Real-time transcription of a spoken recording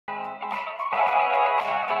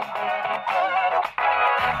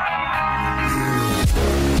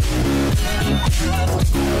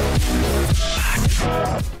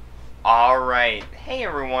Alright, hey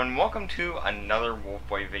everyone, welcome to another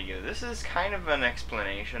Wolfboy video. This is kind of an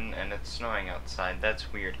explanation, and it's snowing outside,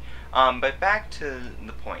 that's weird. But back to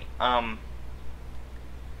the point.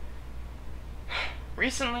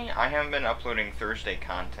 Recently I haven't been uploading Thursday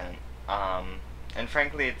content, and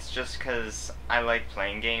frankly it's just because I like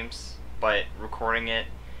playing games, but recording it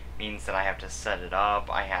means that I have to set it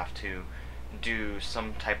up, I have to do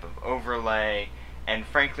some type of overlay, and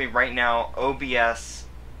frankly right now OBS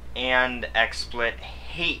and XSplit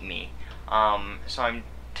hate me. So I'm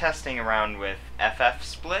testing around with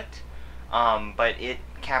FFsplit, but it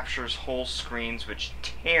captures whole screens, which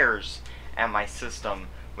tears at my system,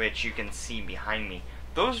 which you can see behind me.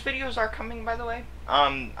 Those videos are coming, by the way.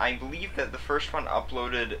 I believe that the first one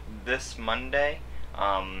uploaded this Monday.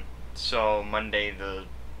 So Monday the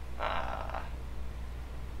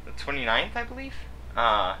 29th, I believe.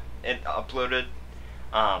 It uploaded.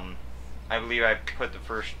 I believe I put the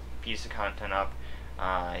first piece of content up.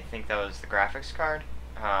 I think that was the graphics card.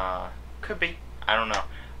 Could be. I don't know.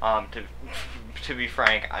 To be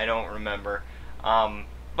frank, I don't remember.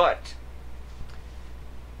 But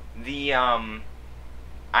the I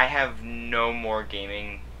have no more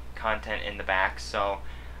gaming content in the back, so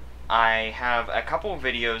I have a couple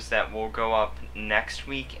videos that will go up next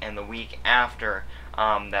week and the week after.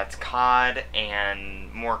 That's COD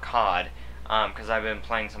and more COD. Because I've been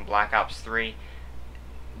playing some Black Ops 3.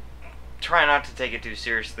 Try not to take it too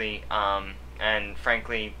seriously, and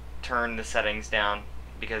frankly, turn the settings down,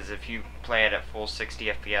 because if you play it at full 60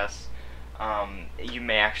 FPS, you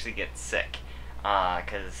may actually get sick,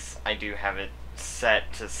 because I do have it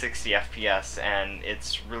set to 60 FPS, and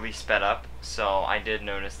it's really sped up, so I did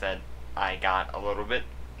notice that I got a little bit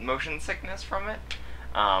motion sickness from it,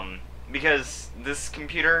 because this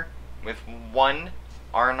computer, with one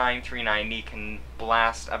R9 390 can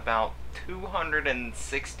blast about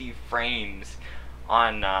 260 frames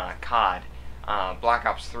on COD, Black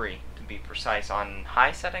Ops 3 to be precise, on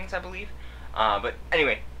high settings I believe. But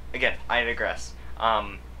anyway, again, I digress.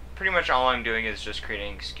 Pretty much all I'm doing is just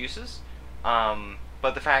creating excuses.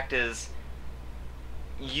 But the fact is,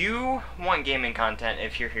 you want gaming content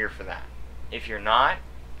if you're here for that. If you're not,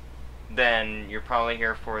 then you're probably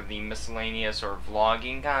here for the miscellaneous or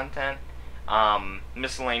vlogging content.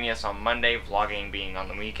 Miscellaneous on Monday, vlogging being on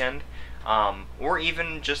the weekend, or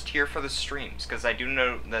even just here for the streams, because I do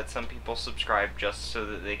know that some people subscribe just so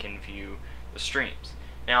that they can view the streams.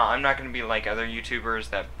 Now, I'm not going to be like other YouTubers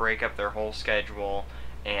that break up their whole schedule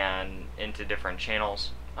and into different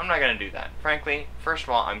channels. I'm not going to do that. Frankly, first of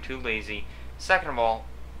all, I'm too lazy. Second of all,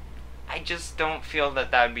 I just don't feel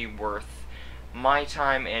that that would be worth my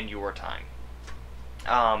time and your time.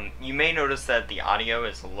 You may notice that the audio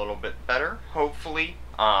is a little bit better, hopefully.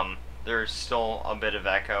 There's still a bit of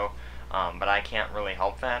echo, but I can't really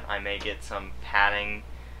help that. I may get some padding,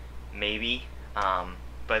 maybe,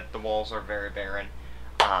 but the walls are very barren,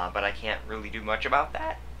 but I can't really do much about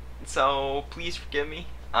that, so please forgive me.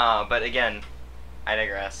 But again, I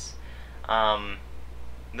digress. The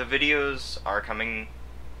videos are coming,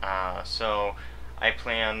 so I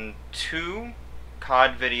plan 2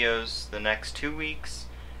 COD videos the next 2 weeks,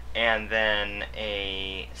 and then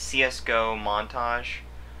a CSGO montage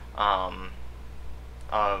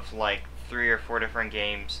of like 3 or 4 different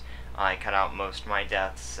games. I cut out most of my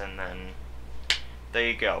deaths, and then there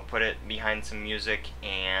you go, put it behind some music,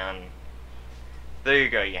 and there you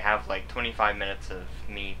go, you have like 25 minutes of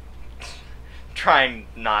me trying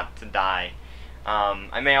not to die.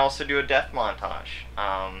 I may also do a death montage,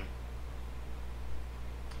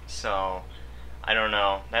 so I don't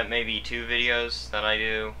know, that may be 2 videos that I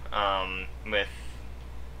do with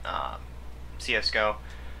CSGO.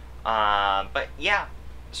 But yeah,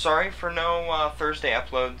 sorry for no Thursday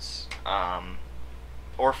uploads,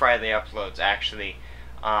 or Friday uploads actually.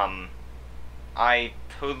 I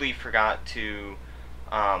totally forgot to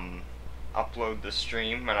upload the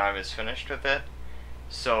stream when I was finished with it.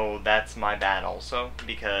 So that's my bad also,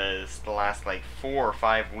 because the last like 4 or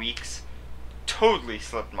 5 weeks totally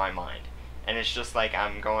slipped my mind. And it's just like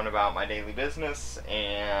I'm going about my daily business,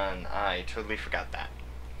 and I totally forgot that.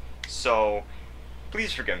 So,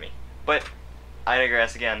 please forgive me. But, I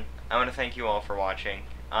digress again. I want to thank you all for watching.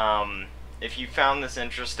 If you found this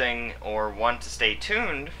interesting, or want to stay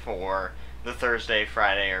tuned for the Thursday,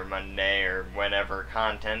 Friday, or Monday, or whenever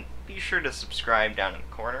content, be sure to subscribe down in the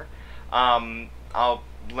corner. I'll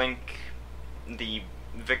link the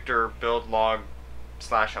Victor build log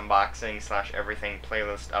 /unboxing/everything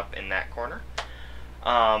playlist up in that corner.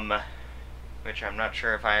 which I'm not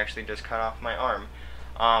sure if I actually just cut off my arm.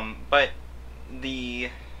 But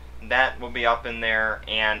that will be up in there,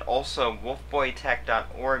 and also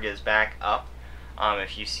wolfboytech.org is back up.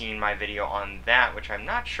 If you've seen my video on that, which I'm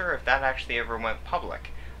not sure if that actually ever went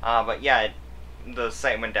public. But yeah, the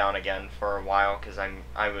site went down again for a while because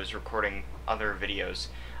I was recording other videos.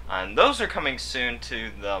 And those are coming soon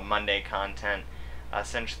to the Monday content.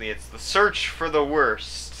 Essentially, it's the search for the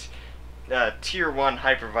worst, Tier 1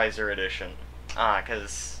 Hypervisor Edition.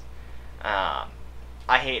 Because I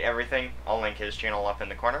hate everything. I'll link his channel up in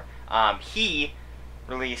the corner. He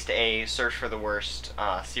released a Search for the Worst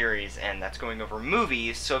series, and that's going over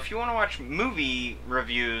movies. So if you want to watch movie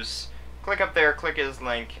reviews, click up there, click his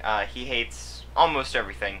link. He hates almost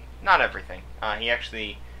everything. Not everything. He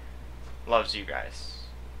actually loves you guys.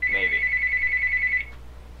 Maybe.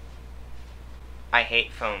 I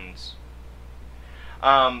hate phones.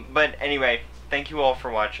 But anyway, thank you all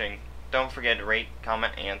for watching. Don't forget to rate,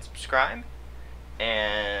 comment, and subscribe.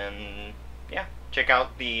 And yeah, check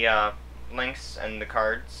out the links and the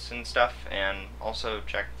cards and stuff, and also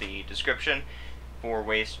check the description for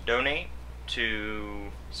ways to donate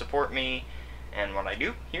to support me and what I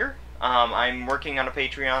do here. I'm working on a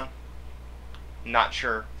Patreon. Not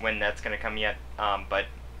sure when that's going to come yet, but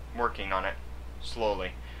working on it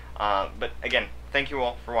slowly. But again, thank you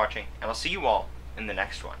all for watching, and I'll see you all in the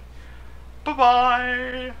next one.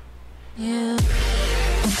 Bye-bye! Yeah.